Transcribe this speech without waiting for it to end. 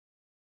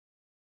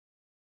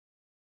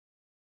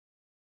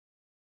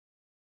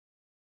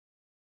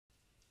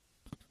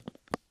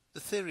The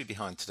theory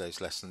behind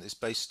today's lesson is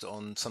based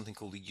on something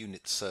called a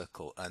unit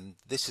circle, and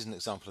this is an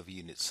example of a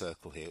unit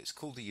circle here. It's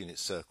called a unit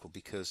circle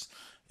because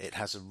it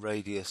has a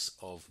radius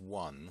of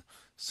 1,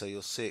 so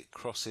you'll see it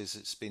crosses,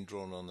 it's been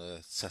drawn on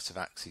a set of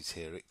axes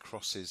here, it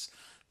crosses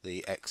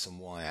the x and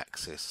y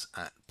axis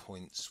at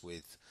points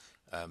with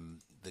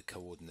the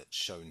coordinates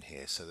shown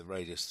here. So the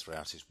radius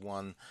throughout is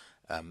 1,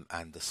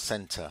 and the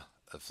centre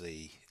of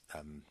the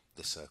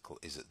circle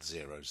is at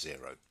 0,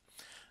 0,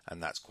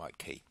 and that's quite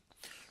key.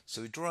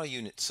 So we draw a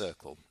unit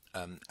circle,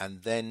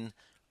 and then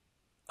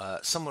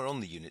somewhere on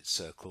the unit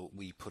circle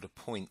we put a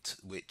point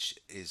which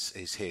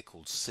is here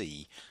called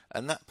C,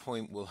 and that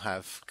point will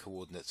have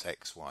coordinates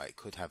x, y. It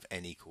could have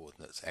any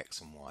coordinates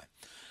x and y.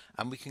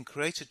 And we can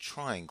create a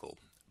triangle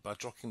by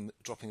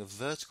dropping a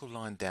vertical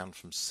line down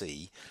from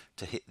C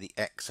to hit the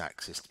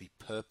x-axis, to be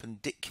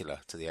perpendicular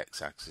to the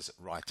x-axis at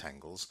right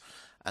angles,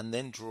 and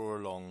then draw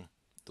along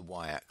the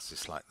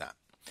y-axis like that.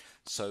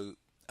 So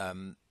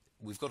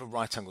we've got a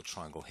right angle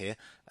triangle here,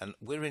 and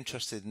we're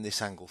interested in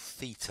this angle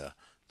theta,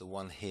 the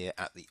one here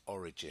at the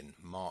origin,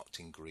 marked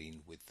in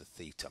green with the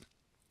theta.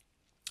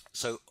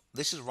 So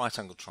this is a right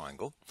angle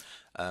triangle,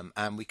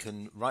 and we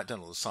can write down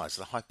all the sides.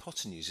 The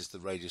hypotenuse is the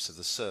radius of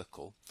the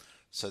circle,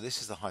 so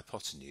this is the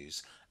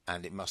hypotenuse,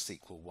 and it must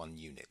equal 1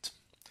 unit.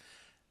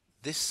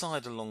 This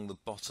side along the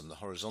bottom, the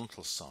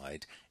horizontal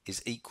side,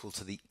 is equal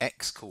to the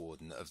x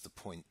coordinate of the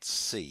point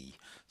C,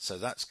 so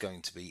that's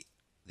going to be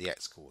the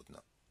x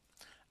coordinate,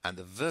 and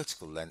the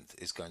vertical length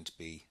is going to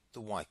be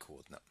the y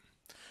coordinate.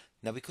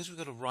 Now, because we've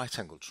got a right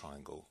angle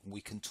triangle,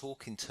 we can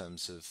talk in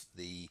terms of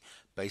the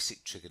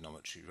basic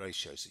trigonometry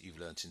ratios that you've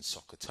learnt in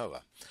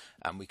SOHCAHTOA,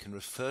 and we can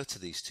refer to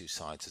these two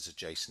sides as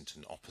adjacent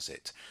and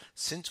opposite.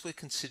 Since we're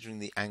considering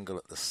the angle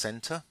at the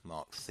centre,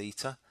 marked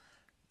theta,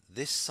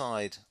 this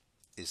side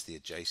is the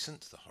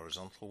adjacent, the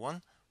horizontal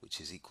one, which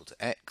is equal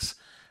to x,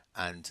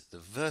 and the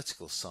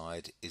vertical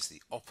side is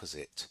the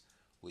opposite,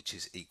 which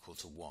is equal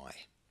to y.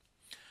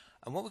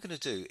 And what we're going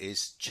to do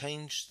is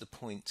change the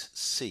point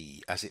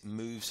C as it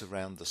moves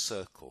around the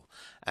circle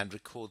and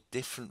record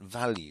different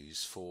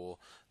values for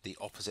the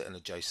opposite and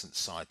adjacent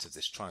sides of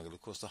this triangle.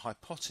 Of course, the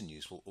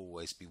hypotenuse will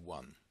always be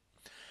 1.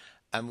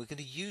 And we're going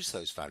to use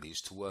those values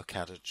to work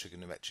out our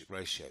trigonometric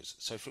ratios.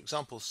 So for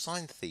example,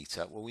 sine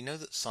theta, well, we know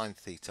that sine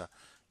theta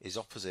is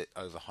opposite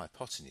over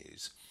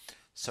hypotenuse.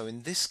 So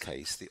in this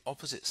case, the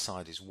opposite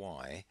side is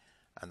y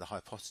and the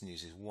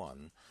hypotenuse is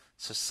 1.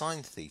 So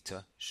sine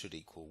theta should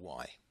equal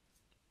y.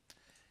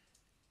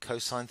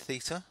 Cosine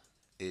theta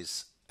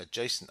is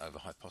adjacent over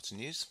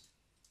hypotenuse,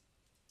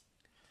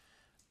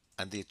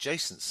 and the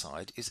adjacent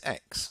side is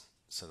x,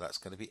 so that's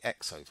going to be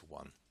x over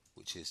 1,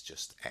 which is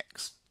just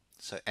x.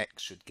 So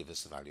x should give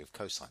us the value of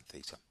cosine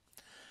theta.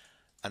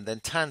 And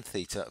then tan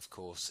theta, of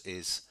course,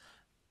 is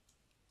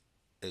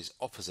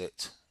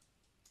opposite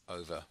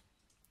over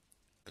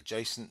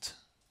adjacent,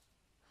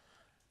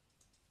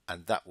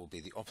 and that will be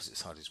the opposite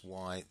side is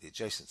y, the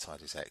adjacent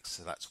side is x,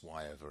 so that's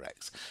y over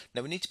x.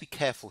 Now we need to be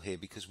careful here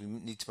because we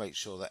need to make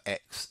sure that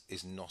x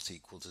is not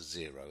equal to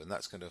 0, and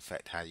that's going to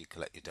affect how you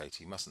collect your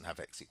data. You mustn't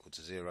have x equal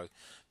to 0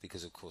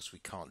 because of course we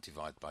can't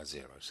divide by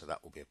 0, so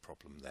that will be a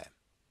problem there.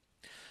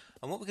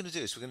 And what we're going to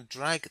do is we're going to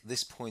drag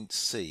this point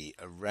C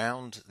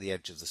around the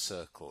edge of the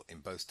circle in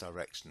both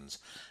directions,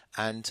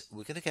 and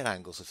we're going to get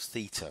angles of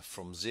theta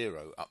from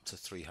 0 up to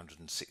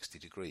 360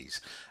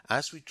 degrees.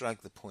 As we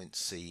drag the point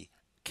C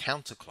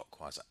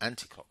counterclockwise or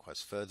anti-clockwise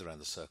further around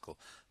the circle,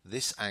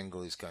 this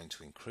angle is going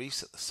to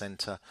increase at the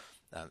centre.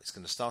 It's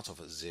going to start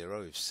off at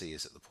 0 if C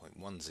is at the point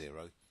 1,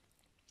 0.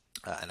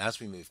 And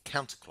as we move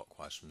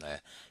counterclockwise from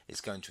there,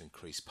 it's going to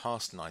increase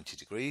past 90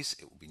 degrees.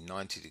 It will be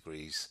 90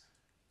 degrees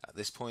at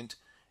this point.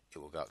 It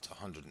will go up to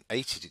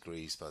 180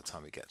 degrees by the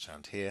time it gets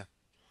around here,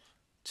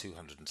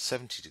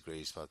 270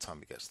 degrees by the time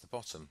it gets to the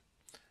bottom,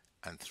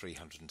 and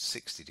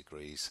 360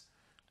 degrees,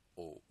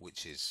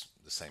 which is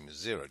the same as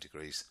 0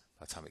 degrees,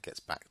 by the time it gets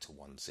back to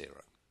 1, 0.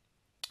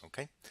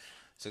 Okay,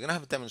 so we're going to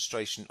have a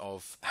demonstration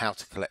of how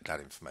to collect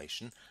that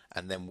information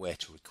and then where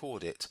to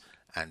record it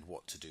and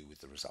what to do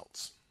with the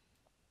results.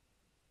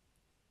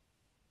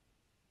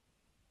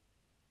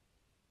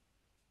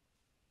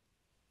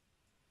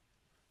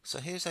 So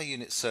here's our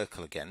unit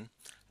circle again,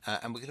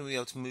 and we're going to be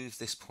able to move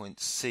this point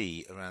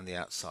C around the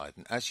outside,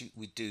 and as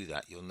we do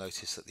that, you'll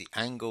notice that the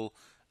angle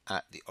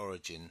at the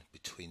origin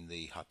between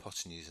the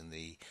hypotenuse and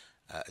the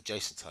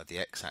adjacent side, the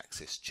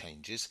x-axis,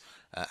 changes,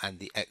 and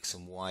the x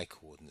and y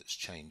coordinates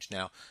change.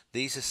 Now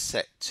these are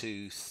set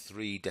to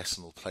 3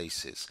 decimal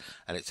places,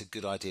 and it's a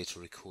good idea to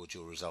record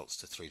your results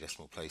to 3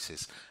 decimal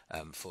places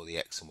for the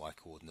x and y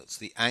coordinates.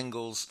 The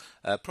angles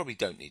probably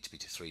don't need to be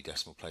to 3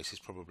 decimal places,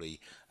 probably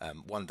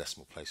 1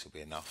 decimal place will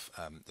be enough.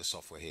 The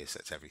software here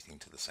sets everything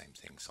to the same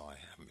thing, so I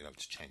haven't been able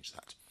to change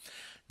that.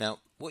 Now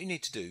what you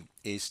need to do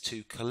is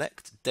to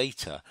collect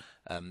data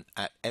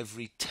at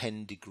every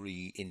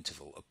 10-degree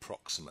interval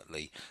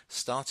approximately,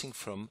 starting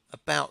from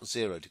about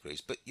 0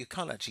 degrees, but you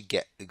can't actually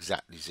get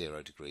exactly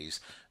 0 degrees,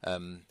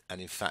 and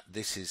in fact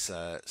this is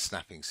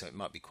snapping, so it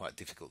might be quite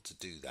difficult to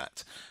do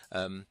that,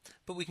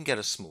 but we can get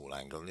a small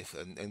angle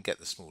and get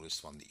the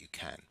smallest one that you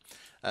can.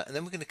 And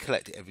then we're going to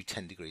collect it every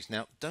 10 degrees.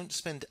 Now, don't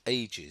spend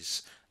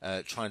ages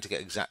trying to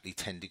get exactly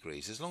 10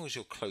 degrees. As long as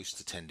you're close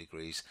to 10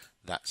 degrees,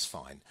 that's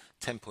fine.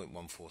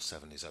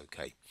 10.147 is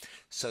okay.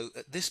 So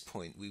at this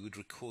point, we would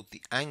record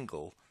the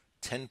angle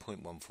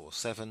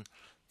 10.147,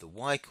 the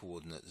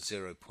y-coordinate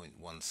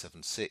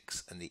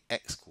 0.176, and the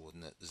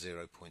x-coordinate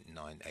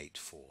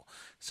 0.984.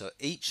 So at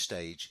each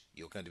stage,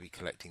 you're going to be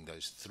collecting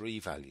those three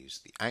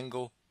values, the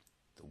angle,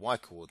 the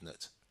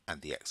y-coordinate,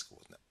 and the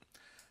x-coordinate.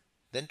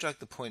 Then drag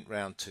the point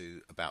round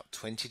to about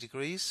 20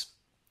 degrees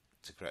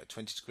to create a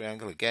 20-degree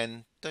angle.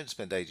 Again, don't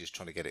spend ages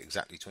trying to get it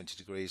exactly 20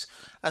 degrees.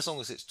 As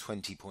long as it's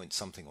 20 point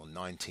something or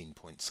 19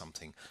 point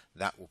something,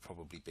 that will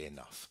probably be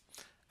enough.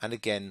 And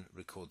again,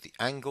 record the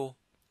angle,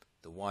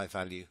 the y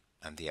value,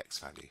 and the x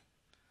value.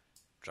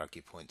 Drag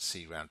your point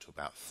C round to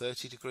about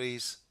 30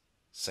 degrees.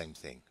 Same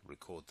thing,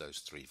 record those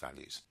three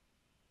values.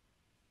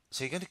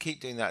 So you're going to keep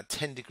doing that at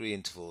 10-degree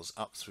intervals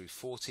up through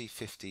 40,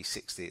 50,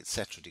 60,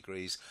 etc.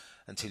 degrees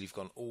until you've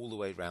gone all the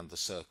way around the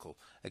circle.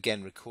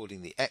 Again,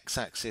 recording the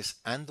x-axis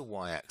and the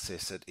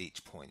y-axis at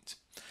each point.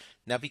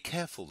 Now be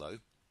careful though,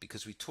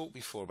 because we talked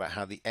before about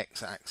how the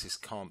x-axis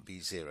can't be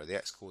 0, the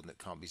x-coordinate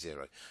can't be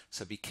 0.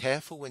 So be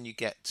careful when you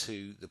get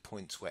to the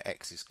points where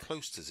x is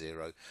close to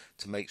 0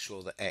 to make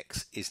sure that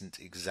x isn't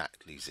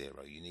exactly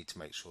 0. You need to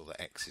make sure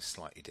that x is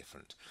slightly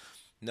different.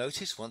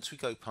 Notice once we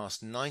go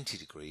past 90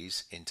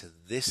 degrees into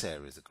this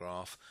area of the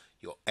graph,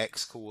 your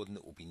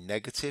x-coordinate will be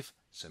negative,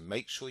 so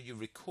make sure you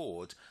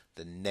record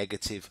the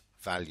negative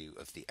value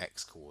of the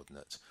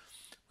x-coordinate.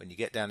 When you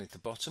get down into the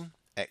bottom,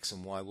 x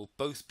and y will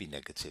both be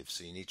negative,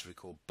 so you need to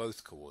record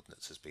both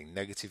coordinates as being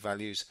negative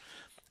values.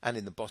 And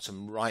in the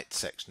bottom right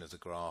section of the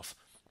graph,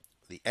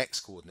 the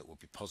x-coordinate will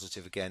be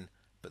positive again,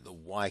 but the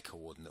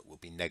y-coordinate will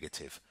be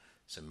negative,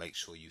 so make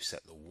sure you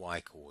set the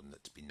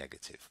y-coordinate to be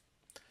negative.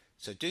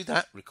 So do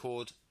that,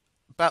 record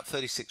about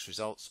 36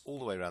 results all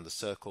the way around the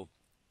circle,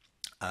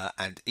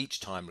 and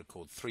each time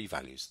record three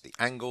values, the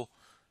angle,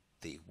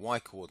 the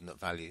y-coordinate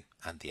value,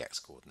 and the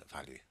x-coordinate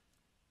value.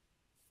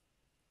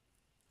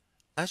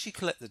 As you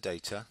collect the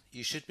data,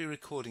 you should be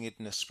recording it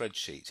in a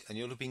spreadsheet, and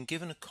you'll have been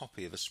given a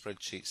copy of a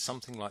spreadsheet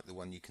something like the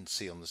one you can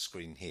see on the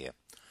screen here.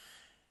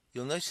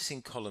 You'll notice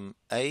in column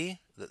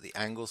A that the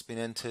angle's been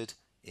entered,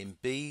 in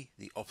B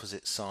the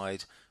opposite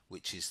side,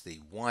 which is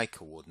the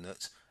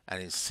y-coordinate,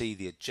 and in C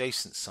the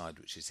adjacent side,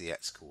 which is the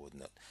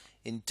x-coordinate.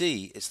 In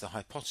D it's the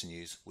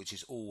hypotenuse, which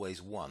is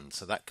always 1,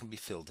 so that can be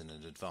filled in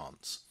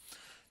advance.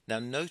 Now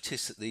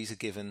notice that these are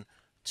given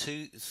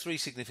three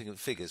significant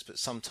figures, but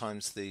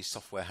sometimes the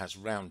software has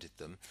rounded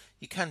them.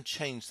 You can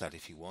change that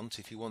if you want.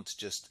 If you want to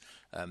just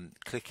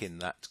click in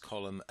that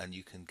column, and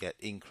you can get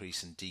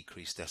increase and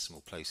decrease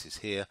decimal places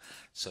here,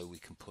 so we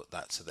can put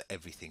that so that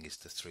everything is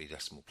to 3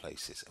 decimal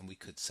places, and we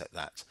could set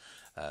that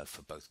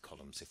for both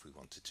columns if we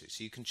wanted to.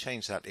 So you can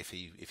change that if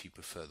you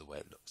prefer the way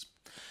it looks.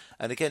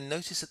 And again,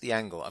 notice at the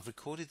angle, I've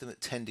recorded them at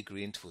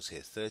 10-degree intervals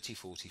here, 30,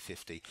 40,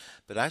 50,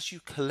 but as you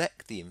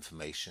collect the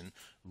information,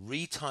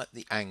 retype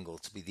the angle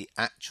to be the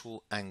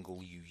actual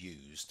angle you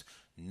used,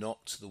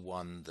 not the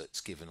one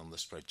that's given on the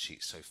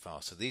spreadsheet so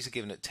far. So these are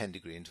given at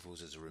 10-degree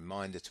intervals as a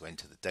reminder to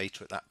enter the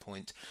data at that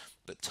point,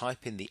 but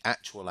type in the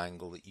actual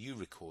angle that you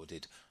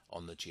recorded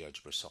on the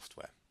GeoGebra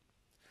software.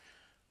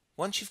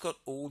 Once you've got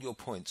all your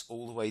points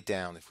all the way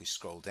down, if we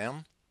scroll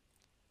down,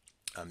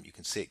 you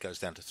can see it goes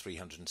down to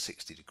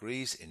 360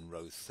 degrees in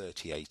row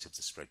 38 of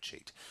the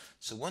spreadsheet.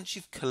 So once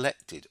you've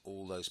collected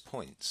all those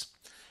points,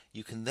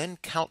 you can then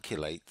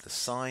calculate the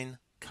sine,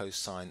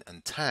 cosine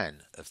and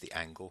tan of the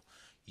angle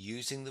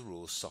using the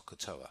rule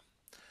SOHCAHTOA.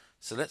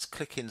 So let's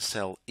click in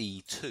cell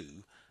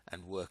E2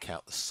 and work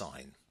out the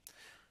sine.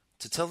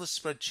 To tell the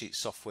spreadsheet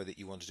software that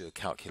you want to do a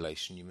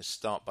calculation, you must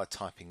start by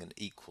typing an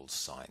equals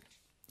sign.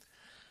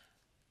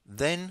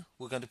 Then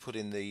we're going to put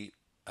in the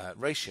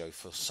ratio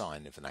for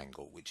sine of an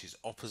angle, which is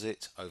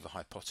opposite over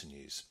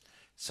hypotenuse.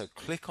 So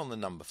click on the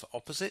number for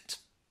opposite,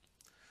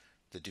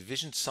 the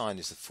division sign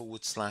is the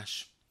forward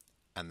slash,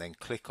 and then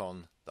click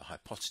on the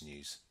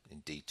hypotenuse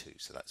in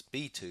D2. So that's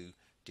B2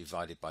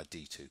 divided by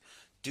D2.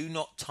 Do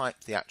not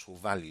type the actual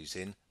values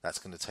in, that's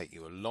going to take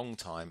you a long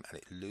time and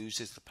it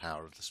loses the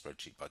power of the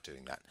spreadsheet by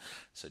doing that.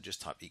 So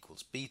just type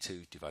equals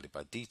B2 divided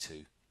by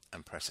D2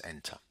 and press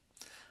enter.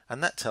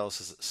 And that tells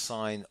us that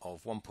sine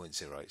of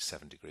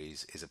 1.087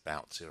 degrees is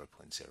about 0.019.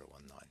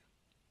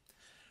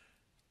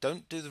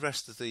 Don't do the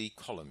rest of the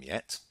column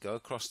yet. Go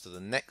across to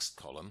the next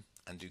column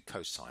and do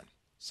cosine.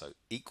 So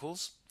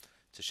equals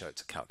to show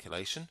it's a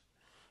calculation.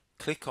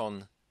 Click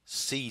on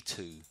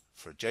C2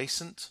 for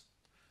adjacent,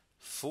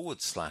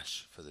 forward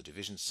slash for the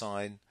division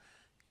sign,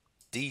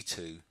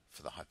 D2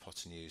 for the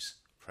hypotenuse,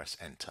 press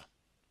enter.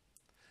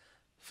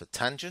 For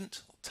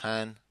tangent or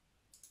tan,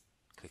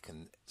 click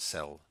in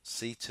cell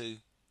C2,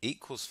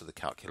 equals for the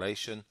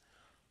calculation,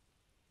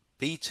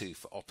 B2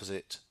 for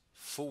opposite, /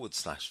 for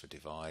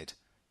divide,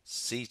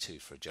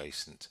 C2 for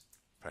adjacent,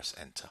 press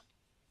enter.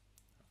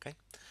 Okay.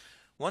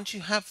 Once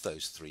you have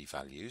those three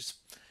values,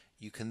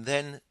 you can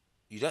then,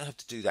 you don't have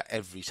to do that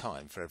every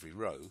time for every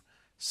row,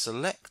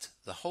 select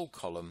the whole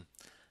column,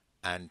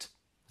 and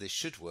this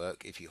should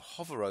work. If you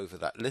hover over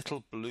that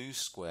little blue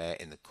square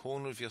in the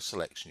corner of your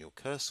selection, your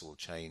cursor will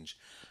change,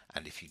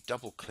 and if you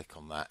double click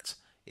on that,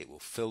 it will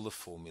fill the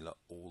formula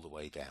all the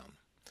way down.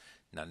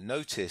 Now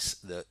notice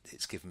that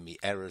it's given me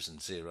errors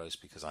and zeros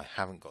because I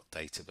haven't got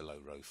data below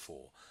row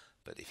 4,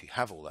 but if you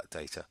have all that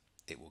data,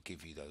 it will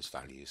give you those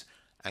values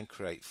and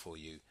create for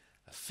you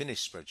a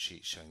finished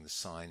spreadsheet showing the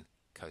sine,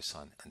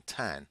 cosine and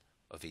tan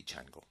of each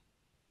angle.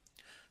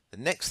 The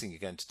next thing you're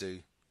going to do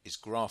is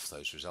graph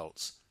those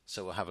results,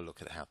 so we'll have a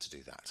look at how to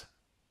do that.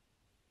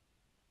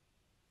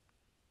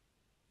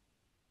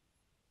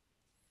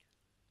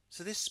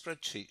 So this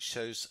spreadsheet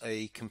shows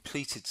a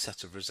completed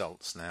set of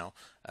results now,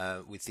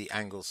 with the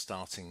angles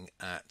starting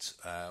at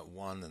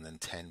 1 and then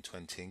 10,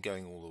 20 and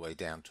going all the way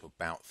down to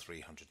about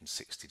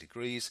 360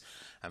 degrees,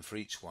 and for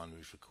each one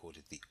we've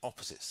recorded the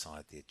opposite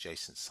side, the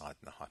adjacent side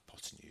and the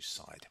hypotenuse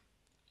side.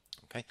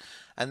 Okay,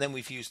 and then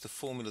we've used the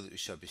formula that we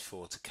showed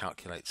before to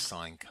calculate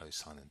sine,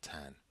 cosine and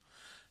tan.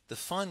 The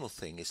final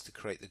thing is to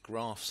create the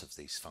graphs of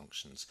these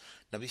functions.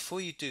 Now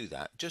before you do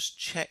that, just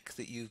check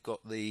that you've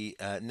got the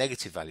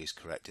negative values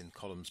correct in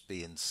columns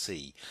B and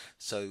C.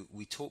 So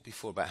we talked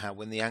before about how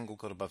when the angle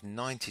got above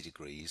 90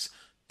 degrees,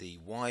 the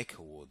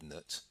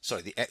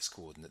the x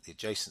coordinate, the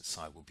adjacent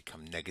side, will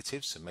become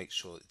negative. So make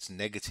sure it's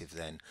negative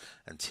then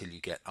until you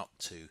get up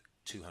to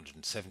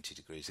 270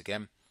 degrees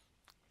again.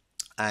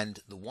 And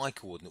the y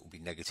coordinate will be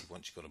negative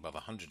once you got above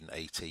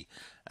 180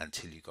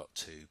 until you got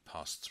to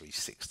past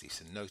 360.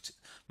 So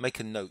make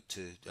a note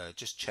to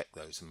just check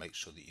those and make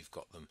sure that you've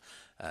got them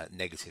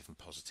negative and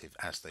positive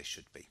as they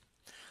should be.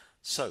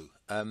 So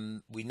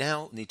we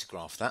now need to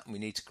graph that, and we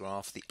need to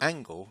graph the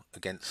angle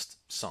against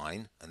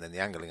sine, and then the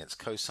angle against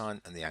cosine,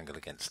 and the angle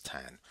against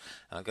tan.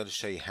 And I'm going to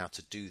show you how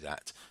to do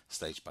that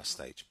stage by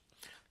stage.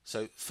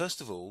 So first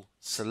of all,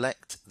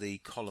 select the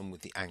column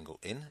with the angle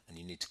in, and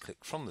you need to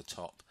click from the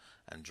top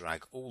and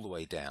drag all the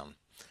way down,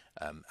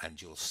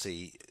 and you'll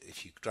see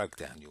if you drag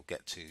down you'll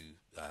get to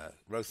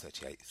row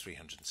 38,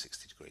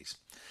 360 degrees.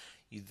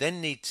 You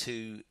then need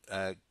to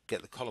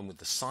get the column with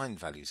the sine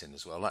values in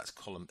as well. That's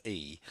column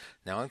E.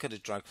 Now I'm going to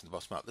drag from the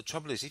bottom up. The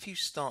trouble is, if you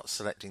start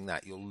selecting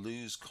that, you'll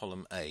lose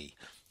column A.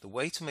 The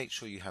way to make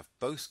sure you have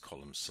both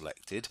columns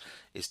selected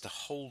is to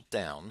hold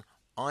down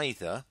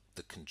either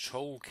the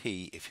control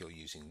key if you're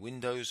using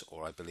Windows,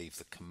 or I believe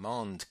the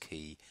command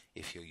key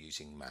if you're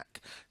using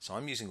Mac. So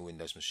I'm using a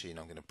Windows machine.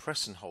 I'm going to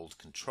press and hold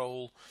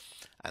control,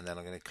 and then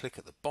I'm going to click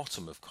at the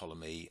bottom of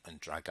column E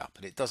and drag up.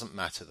 And it doesn't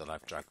matter that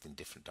I've dragged in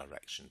different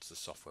directions. The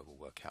software will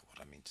work out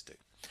what I mean to do.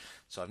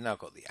 So I've now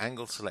got the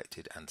angle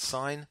selected and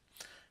sine.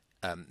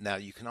 Now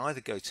you can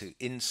either go to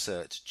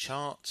Insert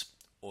Chart,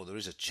 or there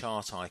is a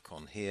chart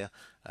icon here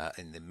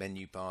in the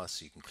menu bar,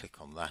 so you can click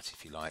on that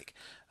if you like.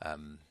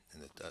 In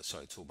the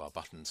toolbar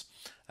buttons,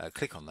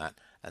 click on that,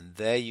 and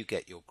there you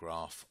get your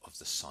graph of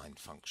the sine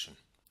function.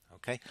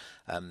 Okay,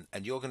 and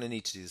you're going to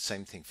need to do the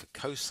same thing for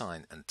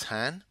cosine and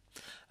tan.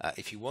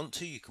 If you want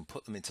to, you can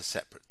put them into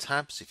separate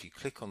tabs. If you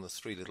click on the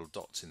three little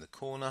dots in the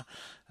corner,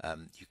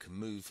 you can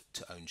move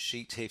to own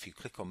sheet here. If you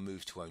click on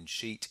move to own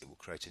sheet, it will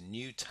create a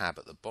new tab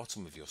at the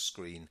bottom of your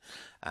screen,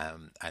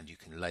 and you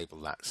can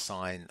label that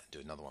sine, do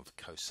another one for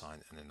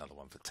cosine and another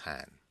one for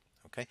tan.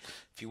 Okay.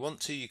 If you want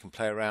to, you can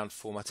play around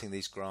formatting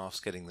these graphs,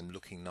 getting them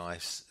looking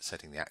nice,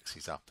 setting the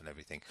axes up and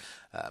everything,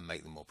 and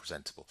make them more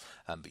presentable.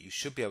 But you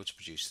should be able to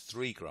produce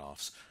three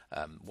graphs,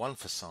 one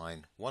for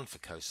sine, one for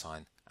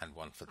cosine, and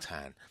one for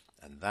tan.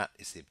 And that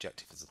is the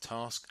objective of the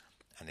task.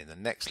 And in the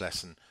next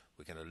lesson,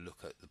 we're going to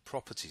look at the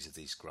properties of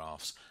these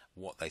graphs,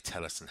 what they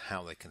tell us and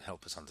how they can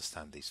help us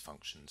understand these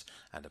functions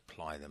and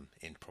apply them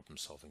in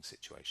problem-solving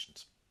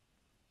situations.